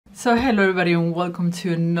So hello everybody and welcome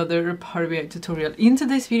to another Power BI tutorial. In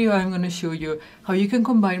today's video I'm going to show you how you can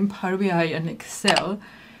combine Power BI and Excel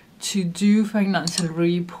to do financial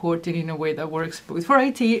reporting in a way that works both for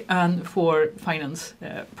IT and for finance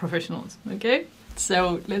professionals. Okay,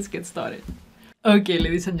 so let's get started. Okay,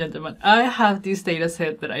 ladies and gentlemen, I have this data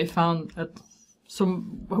set that I found at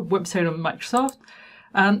some website on Microsoft.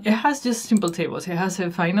 And it has just simple tables. It has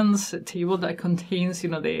a finance table that contains,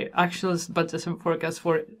 the actuals, budgets, and forecasts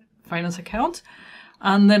for finance accounts.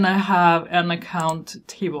 And then I have an account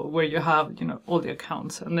table where you have, all the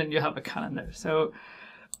accounts, and then you have a calendar. So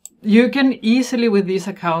you can easily, with these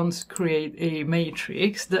accounts, create a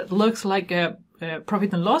matrix that looks like a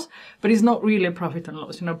profit and loss, but it's not really a profit and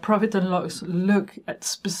loss. Profit and loss look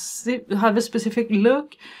at have a specific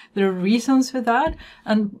look. There are reasons for that,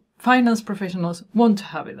 and finance professionals want to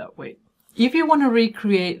have it that way. If you want to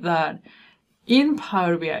recreate that in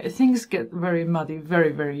Power BI, things get very muddy,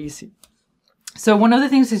 very, very easy. So one of the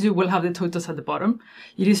things is you will have the totals at the bottom.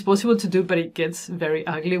 It is possible to do, but it gets very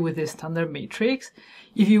ugly with the standard matrix.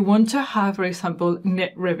 If you want to have, for example,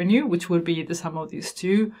 net revenue, which would be the sum of these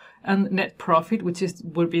two, and net profit, which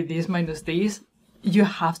would be this minus this, you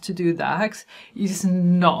have to do DAX. It's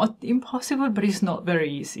not impossible, but it's not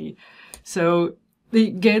very easy. So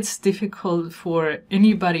it gets difficult for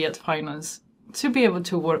anybody at finance to be able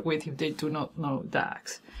to work with if they do not know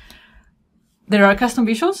DAX. There are custom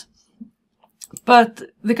visuals, but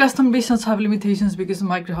the custom visuals have limitations because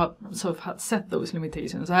Microsoft has set those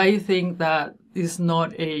limitations. I think that is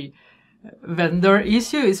not a vendor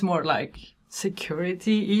issue. It's more like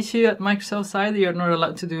security issue at Microsoft side. You're not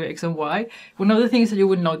allowed to do X and Y. One of the things that you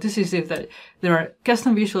will notice is that there are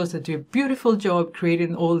custom visuals that do a beautiful job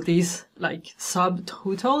creating all these like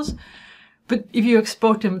subtotals, but if you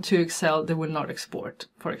export them to Excel, they will not export,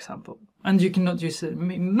 for example. And you cannot use the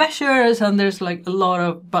measures, and there's like a lot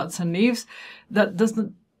of buts and ifs that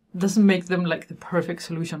doesn't make them like the perfect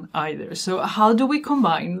solution either. So how do we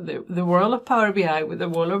combine the world of Power BI with the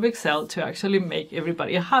world of Excel to actually make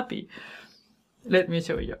everybody happy? Let me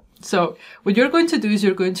show you. So what you're going to do is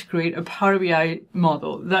you're going to create a Power BI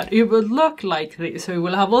model that it will look like this. So it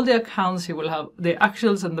will have all the accounts, it will have the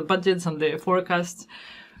actuals and the budgets and the forecasts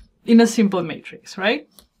in a simple matrix, right?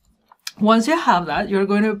 Once you have that, you're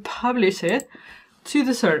going to publish it to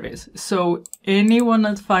the service. So anyone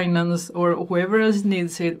at finance or whoever else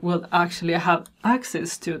needs it will actually have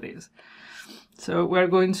access to this. So we're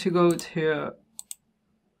going to go to,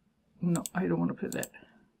 no, I don't want to put that.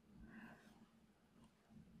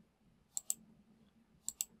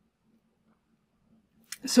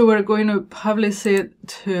 So we're going to publish it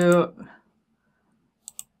to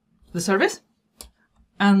the service.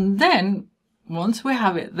 And then once we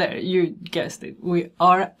have it there, you guessed it, we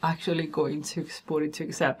are actually going to export it to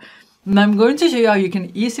Excel. And I'm going to show you how you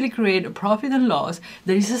can easily create a profit and loss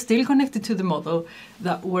that is still connected to the model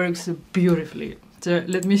that works beautifully. So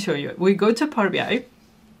let me show you. We go to Power BI.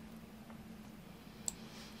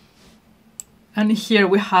 And here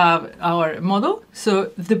we have our model.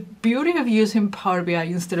 So the beauty of using Power BI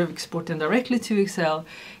instead of exporting directly to Excel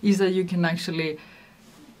is that you can actually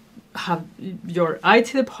have your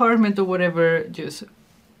IT department or whatever just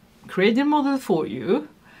create a model for you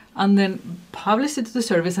and then publish it to the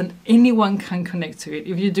service, and anyone can connect to it.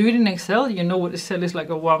 If you do it in Excel, you know what Excel is like,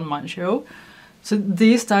 a one-man show. So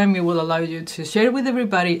this time it will allow you to share it with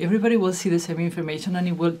everybody. Everybody will see the same information, and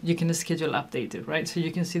you can schedule updated, right? So you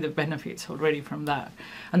can see the benefits already from that.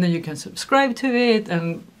 And then you can subscribe to it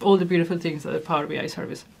and all the beautiful things that the Power BI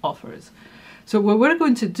service offers. So what we're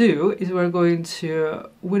going to do is we're going to,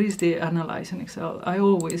 what is the analyze in Excel?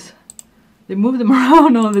 They move them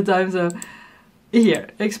around all the time. So here,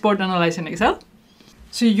 export analyze in Excel.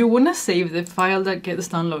 So you want to save the file that gets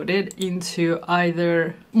downloaded into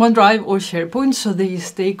either OneDrive or SharePoint so they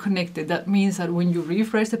stay connected. That means that when you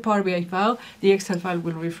refresh the Power BI file, the Excel file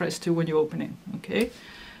will refresh too when you open it, okay?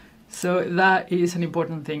 So that is an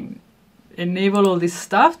important thing. Enable all this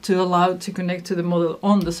stuff to allow to connect to the model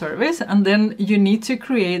on the service, and then you need to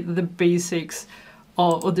create the basics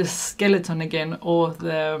or the skeleton again of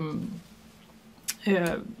the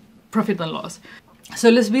profit and loss. So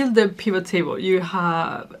let's build the pivot table. You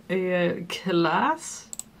have a class,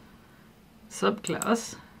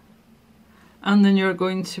 subclass, and then you're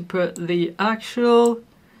going to put the actual,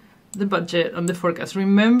 the budget, and the forecast.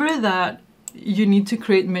 Remember that you need to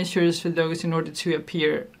create measures for those in order to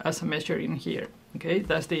appear as a measure in here. Okay,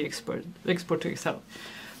 that's the export to Excel.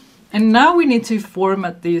 And now we need to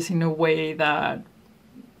format this in a way that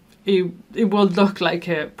it will look like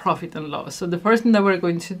a profit and loss. So the first thing that we're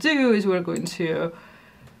going to do is we're going to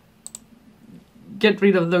get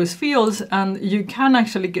rid of those fields, and you can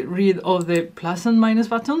actually get rid of the plus and minus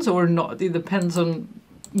buttons or not. It depends on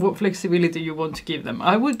what flexibility you want to give them.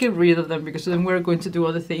 I would get rid of them because then we're going to do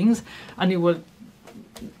other things and it will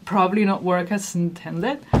probably not work as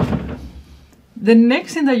intended. The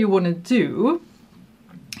next thing that you want to do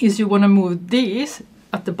is you want to move these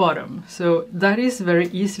at the bottom. So that is very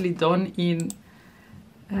easily done in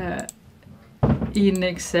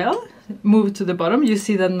Excel. Move to the bottom. You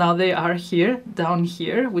see that now they are here, down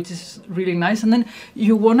here, which is really nice. And then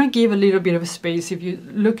you want to give a little bit of space. If you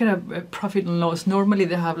look at a profit and loss, normally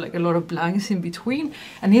they have like a lot of blanks in between,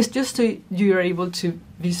 and it's just so you are able to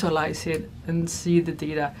visualize it and see the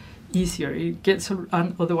data easier. It gets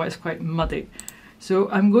otherwise quite muddy. So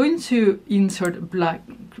I'm going to insert black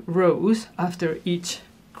rows after each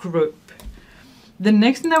group. The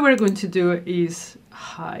next thing that we're going to do is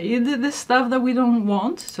hide the stuff that we don't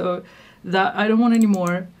want. So that I don't want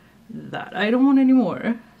anymore, that I don't want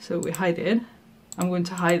anymore. So we hide it. I'm going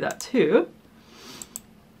to hide that too.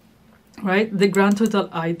 Right, the grand total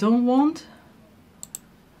I don't want.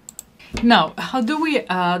 Now, how do we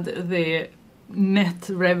add the net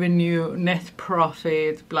revenue, net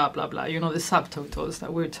profit, blah, blah, blah, you know, the subtotals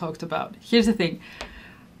that we talked about? Here's the thing.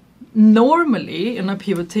 Normally in a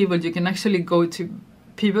pivot table, you can actually go to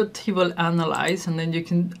pivot table analyze, and then you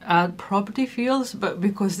can add property fields, but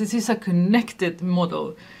because this is a connected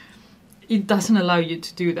model, it doesn't allow you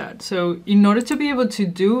to do that. So in order to be able to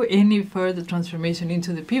do any further transformation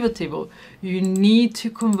into the pivot table, you need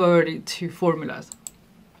to convert it to formulas.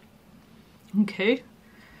 Okay,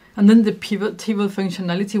 and then the pivot table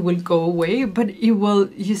functionality will go away, but it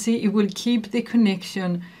will, you see, it will keep the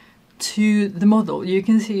connection to the model. You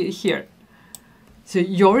can see it here. So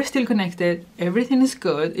you're still connected, everything is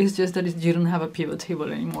good, it's just that you don't have a pivot table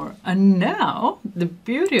anymore. And now, the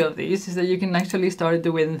beauty of this is that you can actually start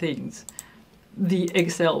doing things the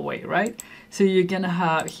Excel way, right? So you're gonna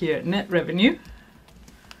have here net revenue,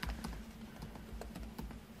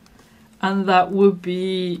 and that would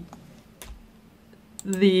be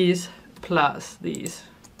these plus these.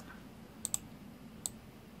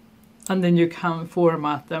 And then you can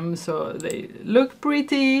format them so they look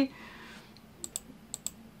pretty.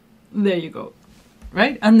 There you go,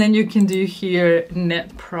 right? And then you can do here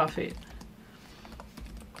net profit.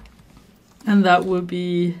 And that will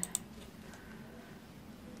be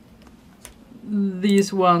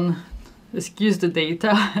this one. Excuse the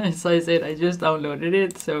data. As I said, I just downloaded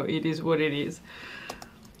it, so it is what it is.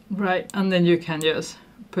 Right, and then you can just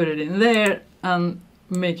put it in there and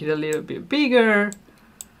make it a little bit bigger.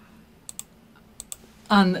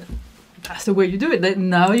 And that's the way you do it. Then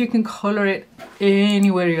now you can color it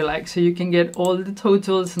anywhere you like, so you can get all the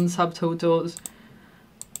totals and subtotals.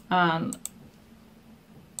 And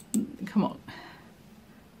come on,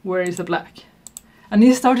 where is the black? And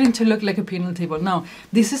it's starting to look like a P&L table. Now,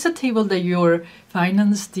 this is a table that your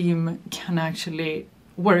finance team can actually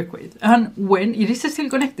work with, and when it is still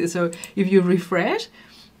connected. So if you refresh,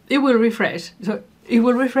 it will refresh. So it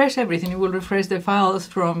will refresh everything. It will refresh the files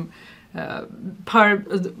from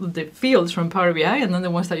the fields from Power BI, and then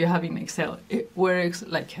the ones that you have in Excel. It works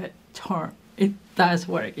like a charm. It does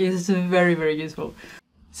work. It's very, very useful.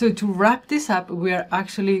 So to wrap this up, we are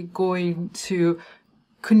actually going to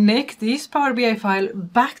connect this Power BI file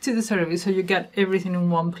back to the service so you get everything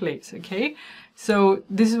in one place, okay? So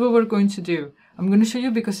this is what we're going to do. I'm going to show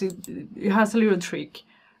you because it has a little trick.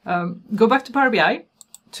 Go back to Power BI,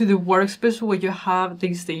 to the workspace where you have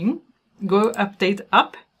this thing. Go update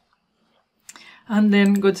up, and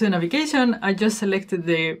then go to the navigation. I just selected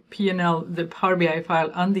the P&L, the Power BI file,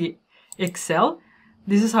 and the Excel.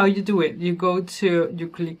 This is how you do it. You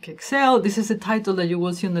click Excel. This is the title that you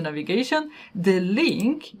will see on the navigation. The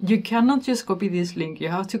link, you cannot just copy this link. You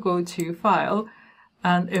have to go to File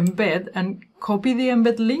and Embed and copy the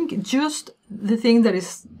embed link, just the thing that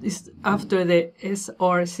is after the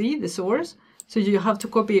SRC, the source. So you have to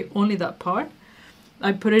copy only that part.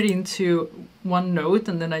 I put it into OneNote,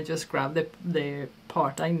 and then I just grab the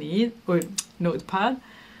part I need, or Notepad.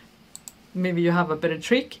 Maybe you have a better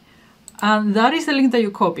trick. And that is the link that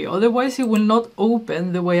you copy. Otherwise, it will not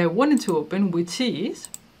open the way I want it to open, which is,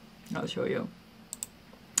 I'll show you.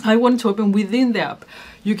 I want to open within the app.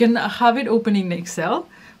 You can have it open in Excel,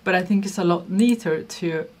 but I think it's a lot neater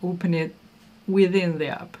to open it within the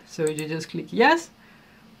app. So you just click yes,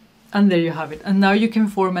 and there you have it. And now you can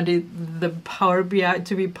format it, the Power BI,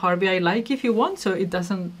 to be Power BI-like if you want, so it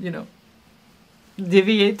doesn't, you know,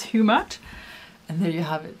 deviate too much. And there you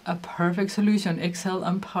have it, a perfect solution, Excel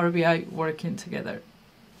and Power BI working together.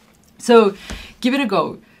 So give it a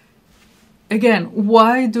go. Again,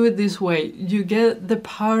 why do it this way? You get the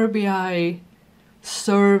Power BI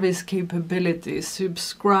service capabilities,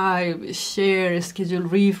 subscribe, share, schedule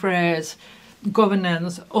refresh,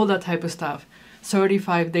 governance, all that type of stuff,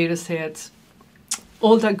 35 data sets,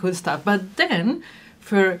 all that good stuff. But then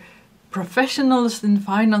for professionals in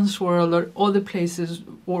finance world or other places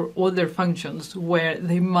or other functions where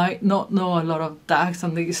they might not know a lot of DAX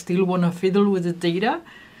and they still want to fiddle with the data,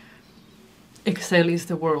 Excel is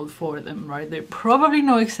the world for them, right? They probably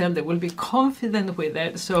know Excel, they will be confident with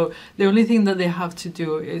it. So the only thing that they have to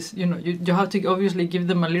do is, you have to obviously give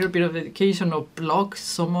them a little bit of education or block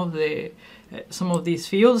some of these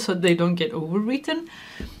fields so they don't get overwritten,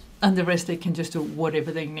 and the rest they can just do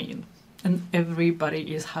whatever they need. And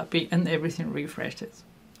everybody is happy and everything refreshes.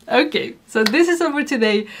 Okay, so this is all for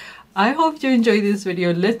today. I hope you enjoyed this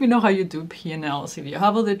video. Let me know how you do P&Ls. If you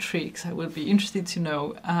have other tricks, I will be interested to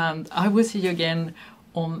know. And I will see you again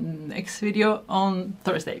on the next video on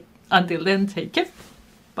Thursday. Until then, take care.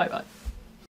 Bye bye.